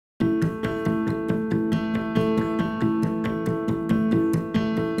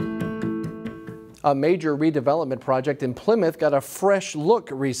A major redevelopment project in Plymouth got a fresh look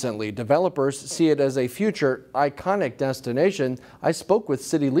recently. Developers see it as a future iconic destination. I spoke with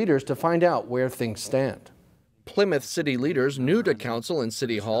city leaders to find out where things stand. Plymouth city leaders new to council and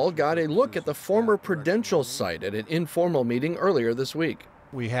city hall got a look at the former Prudential site at an informal meeting earlier this week.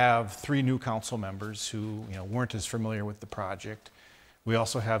 We have 3 new council members who weren't as familiar with the project. We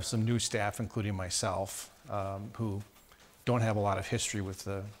also have some new staff, including myself, who don't have a lot of history with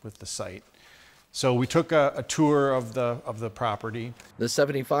the site. So we took a tour of the property. The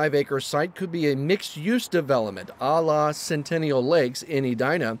 75-acre site could be a mixed-use development, a la Centennial Lakes in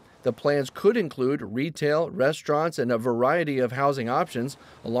Edina. The plans could include retail, restaurants, and a variety of housing options,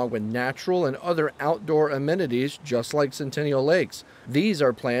 along with natural and other outdoor amenities, just like Centennial Lakes. These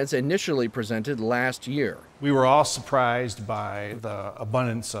are plans initially presented last year. We were all surprised by the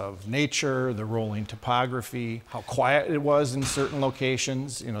abundance of nature, the rolling topography, how quiet it was in certain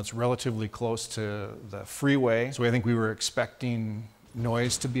locations. It's relatively close to the freeway, so I think we were expecting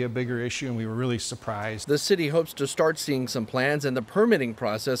noise to be a bigger issue, and we were really surprised. The city hopes to start seeing some plans and the permitting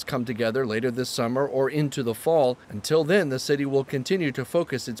process come together later this summer or into the fall. Until then, the city will continue to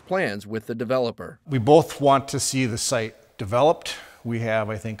focus its plans with the developer. We both want to see the site developed. We have,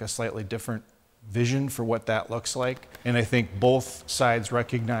 I think, a slightly different vision for what that looks like. And I think both sides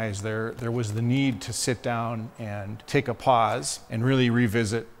recognize there was the need to sit down and take a pause and really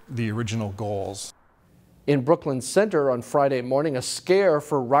revisit the original goals. In Brooklyn Center on Friday morning, a scare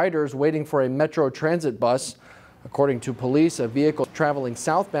for riders waiting for a Metro Transit bus. According to police, a vehicle traveling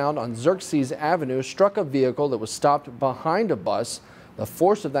southbound on Xerxes Avenue struck a vehicle that was stopped behind a bus. The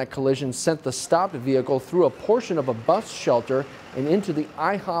force of that collision sent the stopped vehicle through a portion of a bus shelter and into the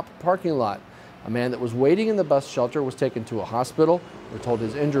IHOP parking lot. A man that was waiting in the bus shelter was taken to a hospital. We're told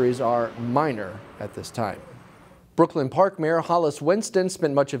his injuries are minor at this time. Brooklyn Park Mayor Hollis Winston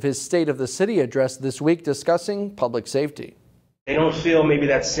spent much of his State of the City address this week discussing public safety. They don't feel maybe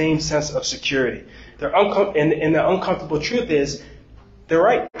that same sense of security. And the uncomfortable truth is, they're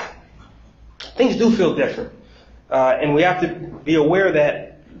right. Things do feel different. And we have to be aware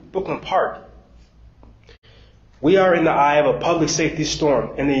that Brooklyn Park, we are in the eye of a public safety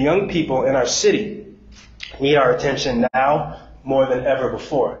storm, and the young people in our city need our attention now more than ever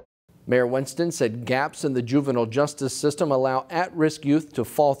before. Mayor Winston said gaps in the juvenile justice system allow at-risk youth to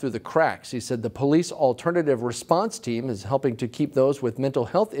fall through the cracks. He said the police alternative response team is helping to keep those with mental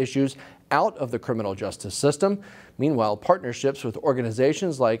health issues out of the criminal justice system. Meanwhile, partnerships with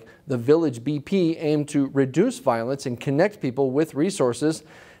organizations like the Village BP aim to reduce violence and connect people with resources.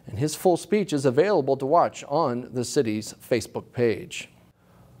 And his full speech is available to watch on the city's Facebook page.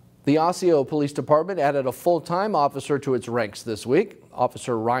 The Osseo Police Department added a full-time officer to its ranks this week.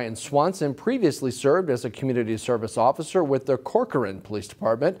 Officer Ryan Swanson previously served as a community service officer with the Corcoran Police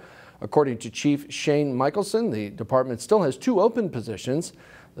Department. According to Chief Shane Michelson, the department still has 2 open positions.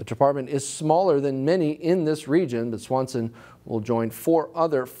 The department is smaller than many in this region, but Swanson will join 4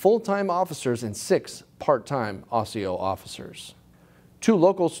 other full-time officers and 6 part-time Osseo officers. 2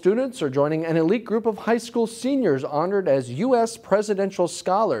 local students are joining an elite group of high school seniors honored as U.S. Presidential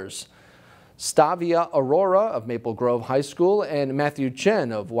Scholars. Stavia Aurora of Maple Grove High School and Matthew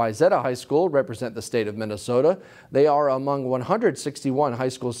Chen of Wayzata High School represent the state of Minnesota. They are among 161 high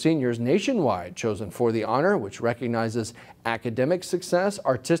school seniors nationwide chosen for the honor, which recognizes academic success,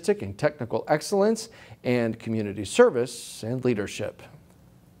 artistic and technical excellence, and community service and leadership.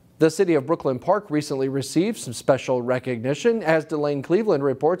 The city of Brooklyn Park recently received some special recognition. As Delane Cleveland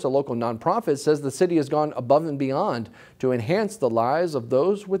reports, a local nonprofit says the city has gone above and beyond to enhance the lives of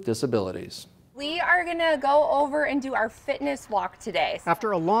those with disabilities. We are going to go over and do our fitness walk today.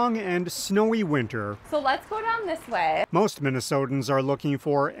 After a long and snowy winter, So let's go down this way. most Minnesotans are looking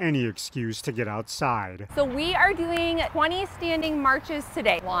for any excuse to get outside. So we are doing 20 standing marches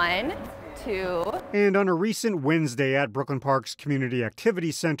today. 1, 2, And on a recent Wednesday at Brooklyn Park's Community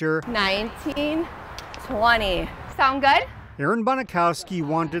Activity Center, 19, 20. Sound good? Aaron Bonikowski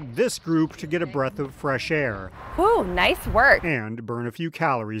wanted this group to get a breath of fresh air Whew, nice work. and burn a few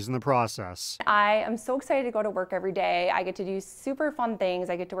calories in the process. I am so excited to go to work every day. I get to do super fun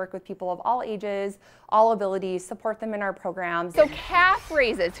things. I get to work with people of all ages, all abilities, support them in our programs. So calf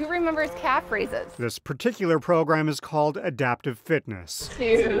raises. Who remembers calf raises? This particular program is called Adaptive Fitness.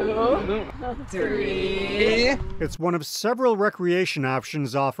 2, 3. It's one of several recreation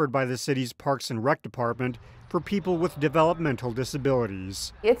options offered by the city's Parks and Rec Department for people with developmental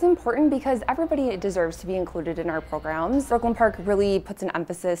disabilities. It's important because everybody deserves to be included in our programs. Brooklyn Park really puts an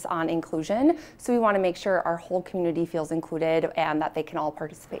emphasis on inclusion, so we want to make sure our whole community feels included and that they can all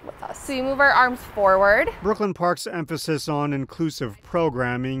participate with us. So we move our arms forward. Brooklyn Park's emphasis on inclusive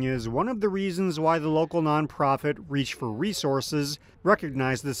programming is one of the reasons why the local nonprofit Reach for Resources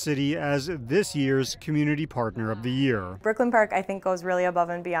recognized the city as this year's Community Partner of the Year. Brooklyn Park, I think, goes really above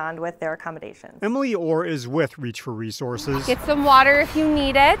and beyond with their accommodations. Emily Orr is with Reach for Resources. Get some water if you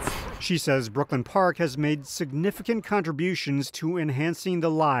need it. She says Brooklyn Park has made significant contributions to enhancing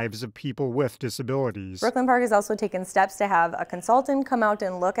the lives of people with disabilities. Brooklyn Park has also taken steps to have a consultant come out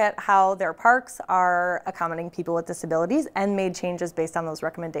and look at how their parks are accommodating people with disabilities and made changes based on those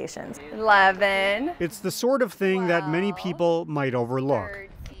recommendations. 11. It's the sort of thing that many people might overlook.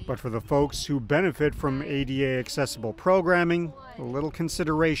 But for the folks who benefit from ADA accessible programming, a little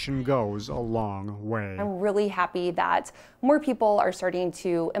consideration goes a long way. I'm really happy that more people are starting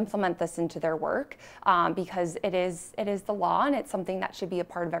to implement this into their work because it is the law and it's something that should be a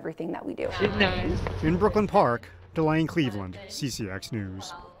part of everything that we do. In Brooklyn Park, Delane Cleveland, CCX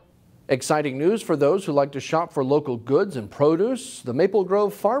News. Exciting news for those who like to shop for local goods and produce. The Maple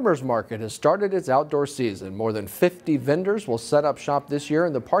Grove Farmers Market has started its outdoor season. More than 50 vendors will set up shop this year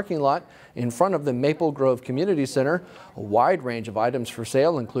in the parking lot in front of the Maple Grove Community Center. A wide range of items for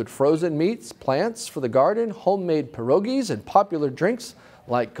sale include frozen meats, plants for the garden, homemade pierogies, and popular drinks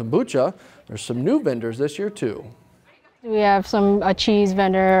like kombucha. There's some new vendors this year too. We have a cheese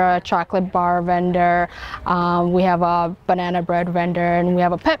vendor, a chocolate bar vendor, we have a banana bread vendor, and we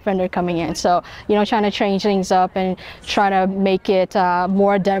have a pet vendor coming in. So, trying to change things up and try to make it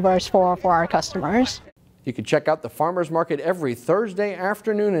more diverse for our customers. You can check out the farmers market every Thursday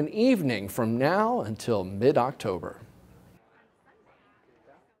afternoon and evening from now until mid-October.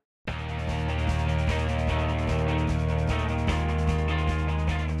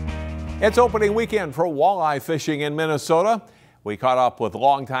 It's opening weekend for walleye fishing in Minnesota. We caught up with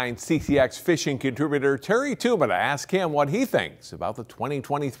longtime CCX fishing contributor Terry Tuma to ask him what he thinks about the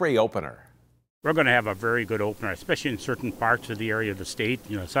 2023 opener. We're going to have a very good opener, especially in certain parts of the area of the state.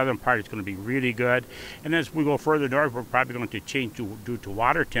 The southern part is going to be really good. And as we go further north, we're probably going to change due to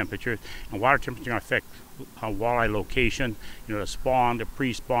water temperatures. And water temperatures are going to affect walleye location, the spawn, the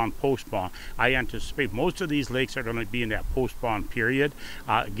pre-spawn, post-spawn. I anticipate most of these lakes are going to be in that post-spawn period,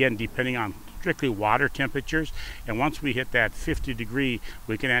 again, depending on strictly water temperatures. And once we hit that 50 degree,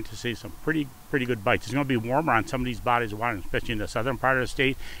 we can anticipate some pretty good bites. It's going to be warmer on some of these bodies of water, especially in the southern part of the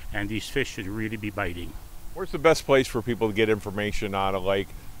state, and these fish should really be biting. Where's the best place for people to get information on a lake,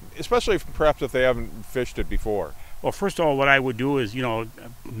 especially perhaps if they haven't fished it before? Well, first of all, what I would do is,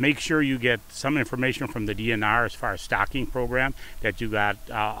 make sure you get some information from the DNR as far as stocking program, that you got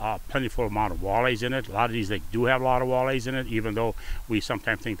a plentiful amount of walleyes in it. A lot of these lakes do have a lot of walleyes in it, even though we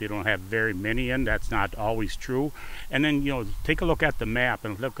sometimes think they don't have very many in. That's not always true. And then, take a look at the map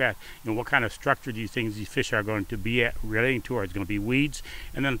and look at, what kind of structure these fish are going to be relating to. Are it going to be weeds?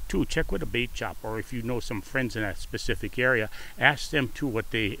 And then, two, check with a bait shop, or if you know some friends in that specific area, ask them, too, what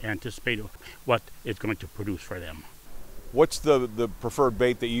they anticipate, what it's going to produce for them. What's the preferred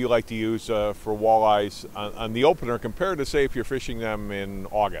bait that you like to use for walleyes on the opener compared to, say, if you're fishing them in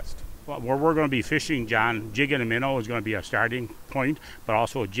August? Well, where we're going to be fishing, John, jig and a minnow is going to be a starting point, but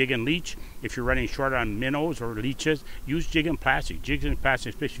also a jig and leech. If you're running short on minnows or leeches, use jig and plastic. Jigs and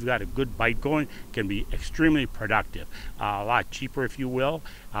plastic, especially if you've got a good bite going, can be extremely productive. A lot cheaper, if you will,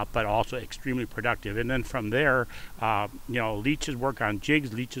 but also extremely productive. And then from there, leeches work on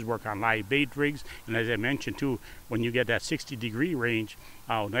jigs, leeches work on live bait rigs, and as I mentioned too, when you get that 60 degree range,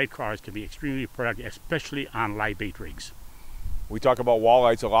 night crawlers can be extremely productive, especially on live bait rigs. We talk about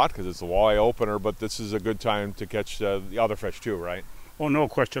walleyes a lot because it's the walleye opener, but this is a good time to catch the other fish too, right? Oh, no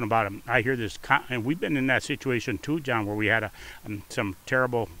question about it. I hear this, and we've been in that situation too, John, where we had some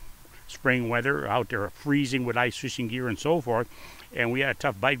terrible spring weather out there, freezing with ice fishing gear and so forth, and we had a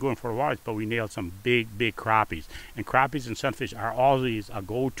tough bite going for walleyes, but we nailed some big crappies. And crappies and sunfish are always a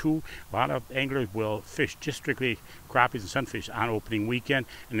go-to. A lot of anglers will fish just strictly crappies and sunfish on opening weekend,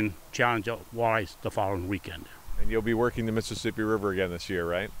 and then challenge walleyes the following weekend. And you'll be working the Mississippi River again this year,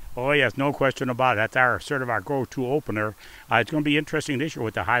 right? Oh yes, no question about it. That's sort of our go-to opener. It's going to be interesting this year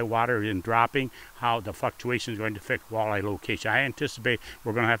with the high water and dropping, how the fluctuation is going to affect walleye location. I anticipate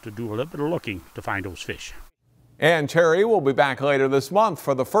we're going to have to do a little bit of looking to find those fish. And Terry will be back later this month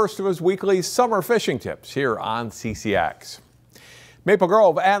for the first of his weekly summer fishing tips here on CCX. Maple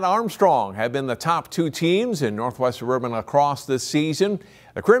Grove and Armstrong have been the top two teams in Northwest Suburban Lacrosse this season.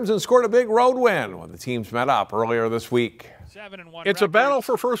 The Crimson scored a big road win when the teams met up earlier this week. It's a battle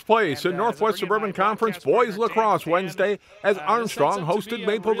for first place in Northwest Suburban Conference Boys Lacrosse Wednesday as Armstrong hosted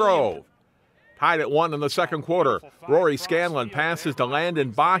Maple Grove. Tied at 1 in the second quarter, Rory Scanlon passes to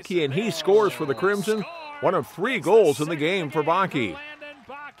Landon Bakke and he scores for the Crimson, one of 3 goals in the game for Bakke.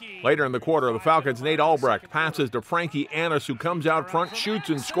 Later in the quarter, the Falcons' Nate Albrecht passes to Frankie Annis, who comes out front, shoots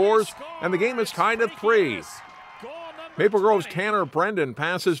and scores, and the game is tied at 3. Maple Grove's Tanner Brendan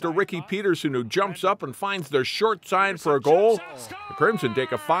passes to Ricky Peterson, who jumps up and finds the short side for a goal. The Crimson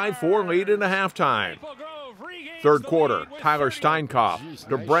take a 5-4 lead into halftime. Third quarter, Tyler Steinkopf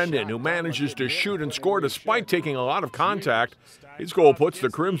to Brendan, who manages to shoot and score despite taking a lot of contact. His goal puts the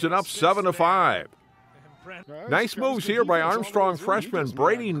Crimson up 7-5. Nice moves here by Armstrong freshman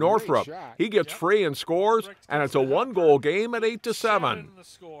Brady Northrup. He gets free and scores, and it's a 1-goal game at 8-7.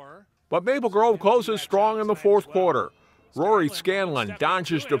 But Maple Grove closes strong in the fourth quarter. Rory Scanlon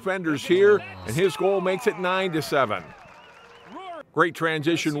dodges defenders here, and his goal makes it 9-7. Great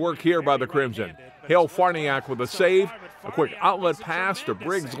transition work here by the Crimson. Hale Farniak with a save, a quick outlet pass to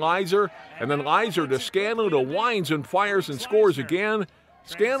Briggs Leiser, and then Leiser to Scanlon, who winds and fires and scores again.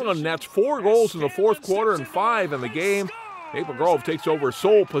 Scanlon nets 4 goals in the fourth quarter and 5 in the game. Maple Grove takes over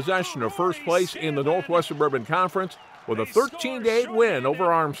sole possession of first place in the Northwest Suburban Conference with a 13-8 win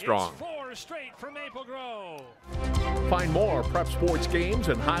over Armstrong. Find more prep sports games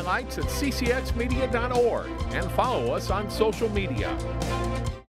and highlights at ccxmedia.org and follow us on social media.